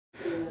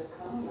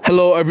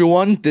Hello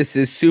everyone, this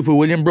is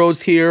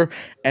SuperWilliamBros here,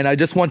 and I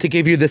just want to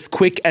give you this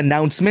quick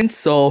announcement.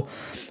 So,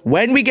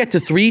 when we get to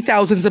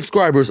 3,000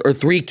 subscribers or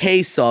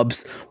 3K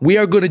subs, we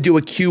are going to do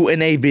a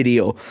Q&A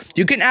video.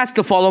 You can ask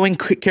the following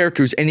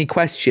characters any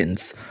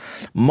questions: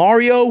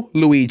 Mario,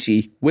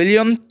 Luigi,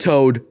 William,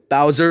 Toad,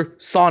 Bowser,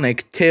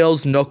 Sonic,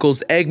 Tails,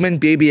 Knuckles, Eggman,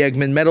 Baby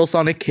Eggman, Metal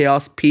Sonic,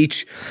 Chaos,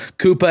 Peach,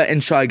 Koopa,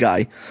 and Shy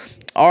Guy.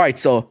 Alright,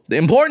 so the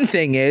important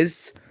thing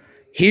is,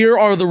 here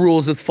are the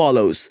rules as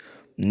follows.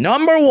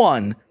 Number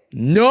 1,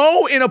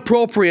 no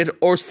inappropriate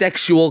or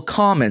sexual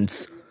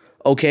comments,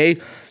 okay?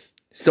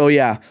 So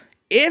yeah,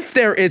 if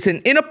there is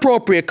an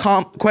inappropriate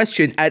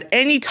question at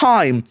any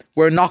time,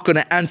 we're not going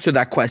to answer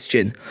that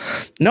question.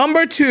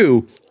 Number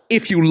 2,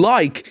 if you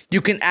like, you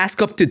can ask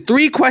up to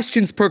 3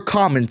 questions per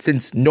comment,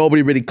 since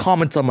nobody really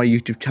comments on my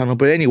YouTube channel,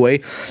 but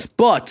anyway,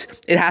 but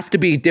it has to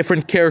be a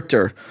different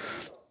character.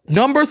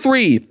 Number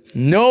 3,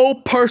 no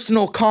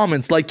personal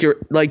comments like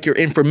your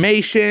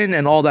information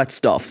and all that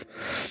stuff.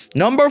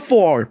 Number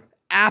 4,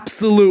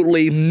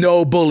 absolutely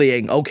no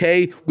bullying,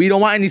 okay? We don't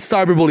want any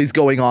cyberbullies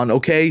going on,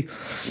 okay?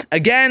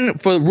 Again,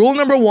 for rule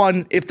number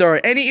 1, if there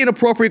are any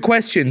inappropriate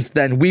questions,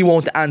 then we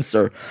won't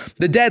answer.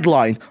 The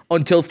deadline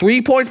until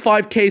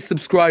 3.5k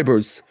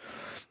subscribers,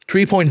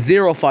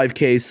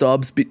 3.05k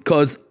subs,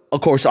 because of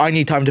course I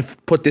need time to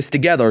put this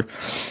together.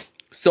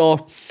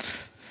 So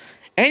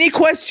any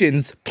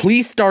questions,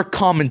 please start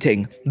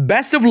commenting.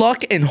 Best of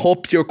luck and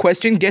hope your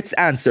question gets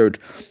answered.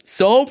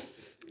 So,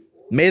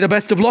 may the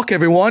best of luck,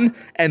 everyone,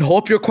 and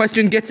hope your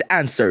question gets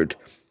answered.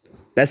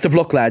 Best of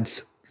luck,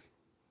 lads.